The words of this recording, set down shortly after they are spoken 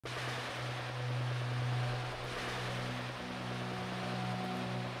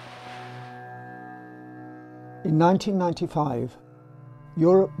In 1995,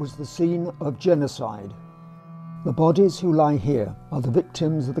 Europe was the scene of genocide. The bodies who lie here are the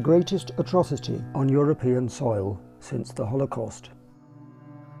victims of the greatest atrocity on European soil since the Holocaust.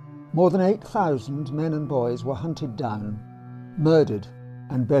 More than 8,000 men and boys were hunted down, murdered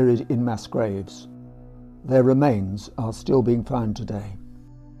and buried in mass graves. Their remains are still being found today.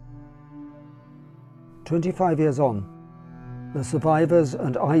 25 years on, the survivors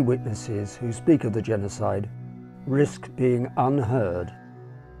and eyewitnesses who speak of the genocide risk being unheard.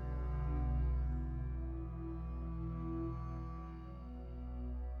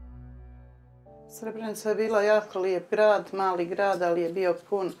 Srebrenica je bila jako lijep grad, mali grad, ali je bio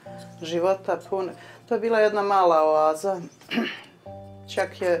pun života, to je bila jedna mala oaza.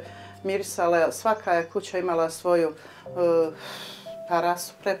 Čak je mirisala, svaka je kuća imala svoju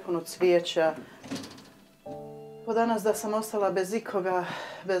terasu prepunu cvijeća. Po danas da sam ostala bez ikoga,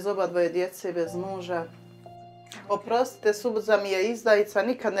 bez obadvoje djece, bez muža. Oprostite, suza mi je izdajica,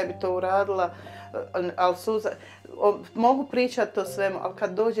 nikad ne bi to uradila, ali mogu pričati o svemu, ali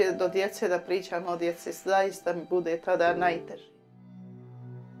kad dođe do djece da pričam o djeci, zaista mi bude tada najteže.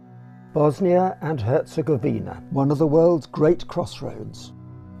 Bosnia and Herzegovina, one of the world's great crossroads,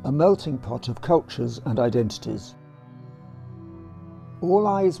 a melting pot of cultures and identities. All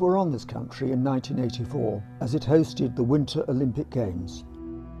eyes were on this country in 1984 as it hosted the Winter Olympic Games.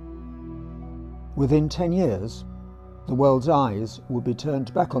 Within 10 years, the world's eyes would be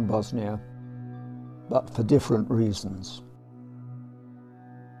turned back on Bosnia, but for different reasons.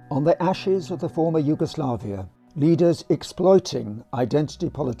 On the ashes of the former Yugoslavia, leaders exploiting identity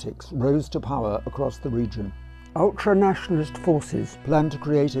politics rose to power across the region. Ultra-nationalist forces planned to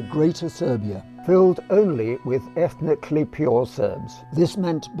create a greater Serbia, filled only with ethnically pure Serbs. This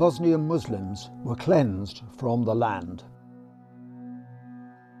meant Bosnian Muslims were cleansed from the land.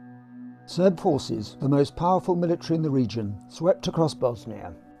 Serb forces, the most powerful military in the region, swept across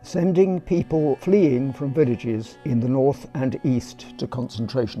Bosnia, sending people fleeing from villages in the north and east to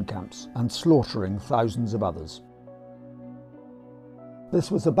concentration camps and slaughtering thousands of others.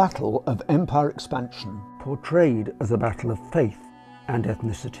 This was a battle of empire expansion, portrayed as a battle of faith and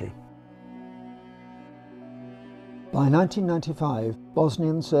ethnicity. By 1995,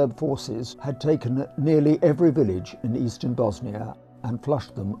 Bosnian Serb forces had taken nearly every village in eastern Bosnia and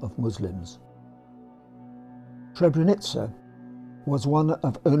flushed them of Muslims. Srebrenica was one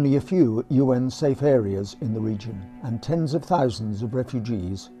of only a few UN safe areas in the region, and tens of thousands of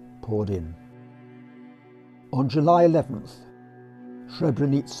refugees poured in. On July 11th,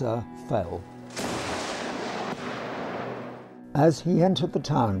 Srebrenica fell. As he entered the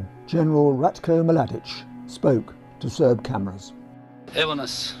town, General Ratko Mladic spoke to Serb cameras. Evo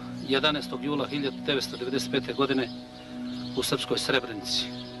nas 11. jula 1995. godine u srpskoj Srebrenici.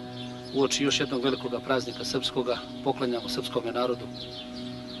 Uoči još jednog velikog praznika srpskoga poklanjamo srpskom narodu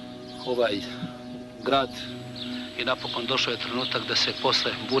ovaj grad i napokon došao je trenutak da se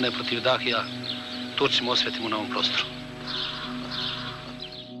posle bune protiv Dahija Turcima osvetimo na ovom prostoru.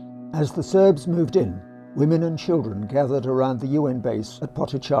 As the Serbs moved in, women and children gathered around the UN base at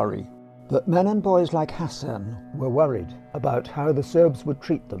Potocari. But men and boys like Hassan were worried about how the Serbs would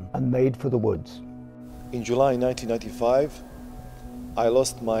treat them and made for the woods. In July 1995, I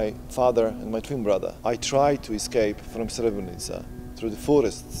lost my father and my twin brother. I tried to escape from Srebrenica through the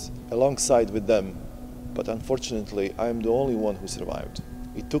forests alongside with them, but unfortunately I am the only one who survived.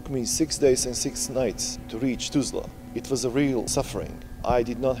 It took me 6 days and 6 nights to reach Tuzla. It was a real suffering. I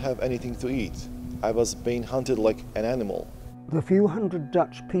did not have anything to eat. I was being hunted like an animal. The few hundred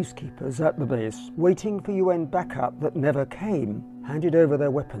Dutch peacekeepers at the base, waiting for UN backup that never came, handed over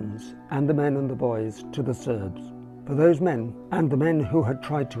their weapons and the men and the boys to the Serbs. For those men and the men who had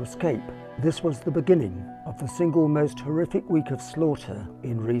tried to escape, this was the beginning of the single most horrific week of slaughter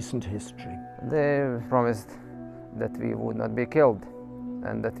in recent history. They promised that we would not be killed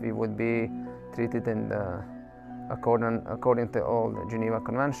and that we would be treated according to all the Geneva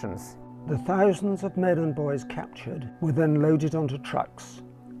Conventions. The thousands of men and boys captured were then loaded onto trucks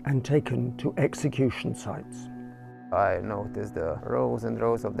and taken to execution sites. I noticed the rows and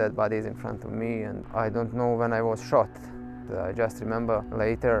rows of dead bodies in front of me, and I don't know when I was shot. I just remember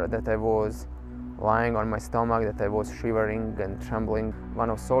later that I was lying on my stomach, that I was shivering and trembling. One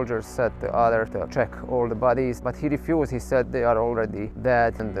of the soldiers said to the other to check all the bodies, but he refused. He said they are already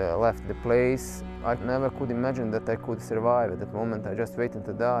dead and left the place. I never could imagine that I could survive at that moment. I just waited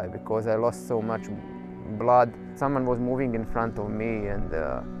to die because I lost so much blood. Someone was moving in front of me, and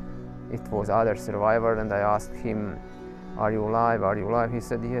it was other survivor, and I asked him, "Are you alive? Are you alive?" He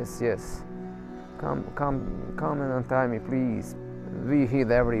said, "Yes, yes. Come and untie me, please." We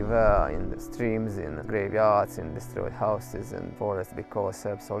hid everywhere, in the streams, in graveyards, in destroyed houses and forests, because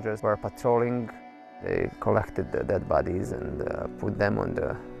Serb soldiers were patrolling. They collected the dead bodies and put them on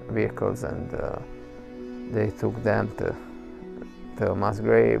the vehicles, and they took them to a mass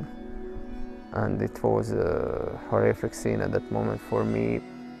grave. And it was a horrific scene at that moment for me.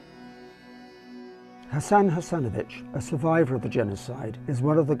 Hasan Hasanovic, a survivor of the genocide, is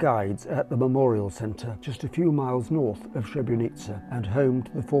one of the guides at the Memorial Centre just a few miles north of Srebrenica and home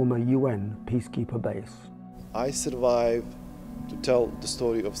to the former UN peacekeeper base. I survived to tell the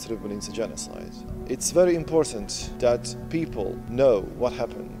story of Srebrenica genocide. It's very important that people know what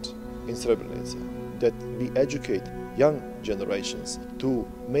happened in Srebrenica, that we educate young generations to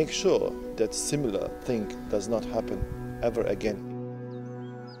make sure that similar thing does not happen ever again.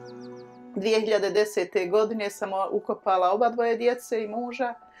 2010. godine sam ukopala obadvoje djece i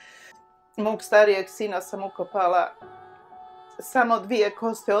muža. Mog starijeg sina sam ukopala samo 2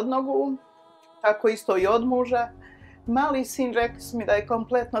 koste od nogu, tako isto i od muža. Mali sin rekli su mi da je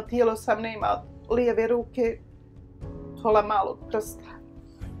kompletno tijelo sam nema lijeve ruke, pola malog prsta.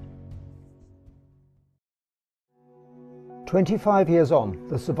 25 years on,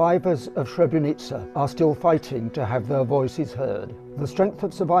 the survivors of Srebrenica are still fighting to have their voices heard. The strength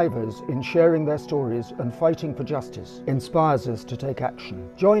of survivors in sharing their stories and fighting for justice inspires us to take action.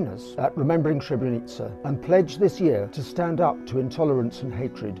 Join us at Remembering Srebrenica and pledge this year to stand up to intolerance and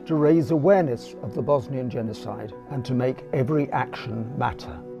hatred, to raise awareness of the Bosnian genocide, and to make every action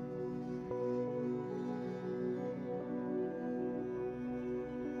matter.